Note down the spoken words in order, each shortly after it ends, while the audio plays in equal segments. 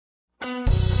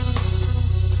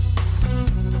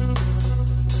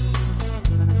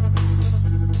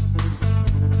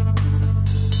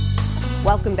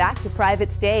Welcome back to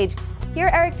Private Stage. Here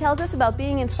Eric tells us about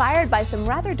being inspired by some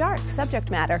rather dark subject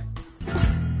matter.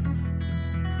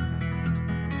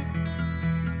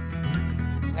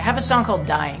 I have a song called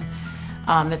Dying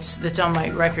that's on my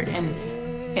record, and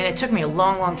it took me a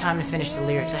long time to finish the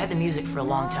lyrics. I had the music for a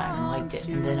long time and liked it,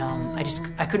 and then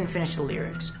I couldn't finish the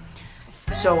lyrics.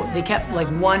 So they kept like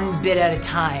one bit at a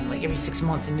time, like every 6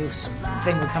 months a new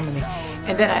thing would come to me.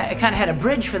 And then I kind of had a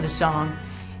bridge for the song,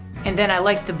 and then I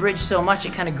liked the bridge so much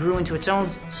it kind of grew into its own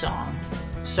song.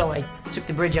 So I took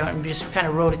the bridge out and just kind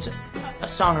of wrote a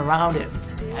song around it.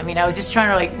 I mean, I was just trying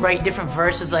to like write different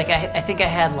verses. Like I think I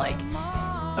had like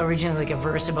originally like a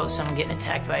verse about someone getting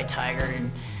attacked by a tiger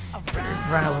and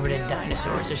run over dead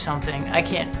dinosaurs or something. I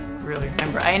can't really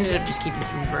remember. I ended up just keeping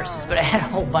 3 verses, but I had a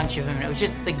whole bunch of them, and it was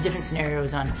just like different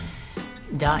scenarios on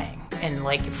dying, and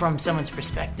like from someone's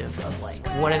perspective of like,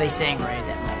 what are they saying right at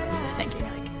that moment? They're thinking like,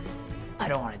 I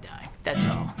don't want to die. That's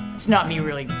all. It's not me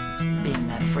really being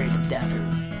that afraid of death or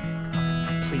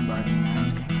plea bargaining or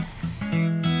anything.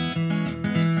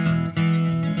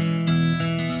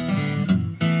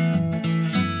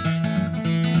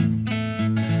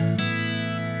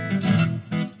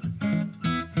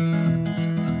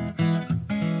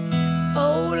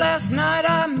 Last night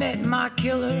I met my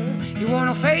killer. He wore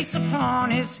no face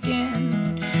upon his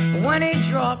skin, but when he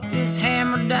dropped his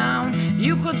hammer down,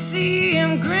 you could see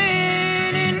him grinning.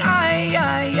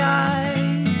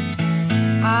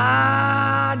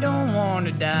 I don't want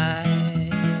to die.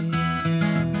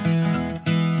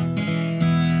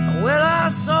 Well, I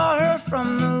saw her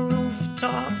from the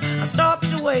rooftop. I stopped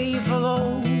to wave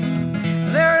hello.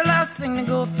 The very last thing to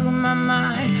go through my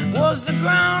mind was the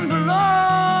ground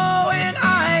below, and I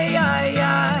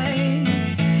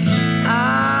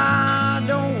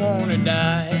don't wanna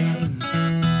die.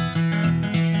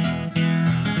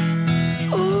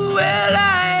 Ooh, well, I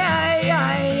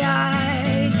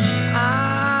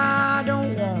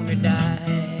don't wanna die.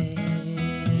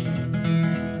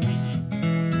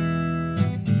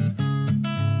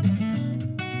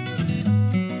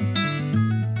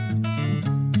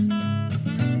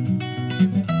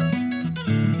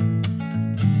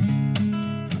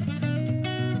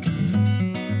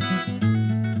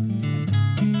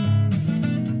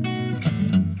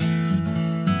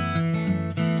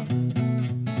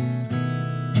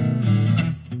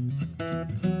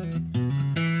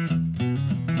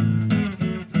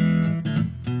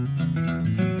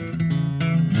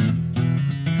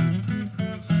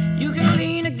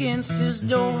 Against his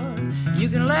door, you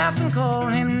can laugh and call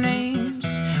him names.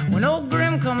 When old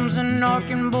Grim comes a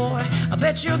knocking, boy, I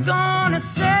bet you're gonna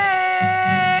say, I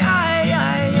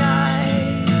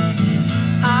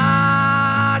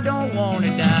don't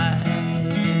wanna die.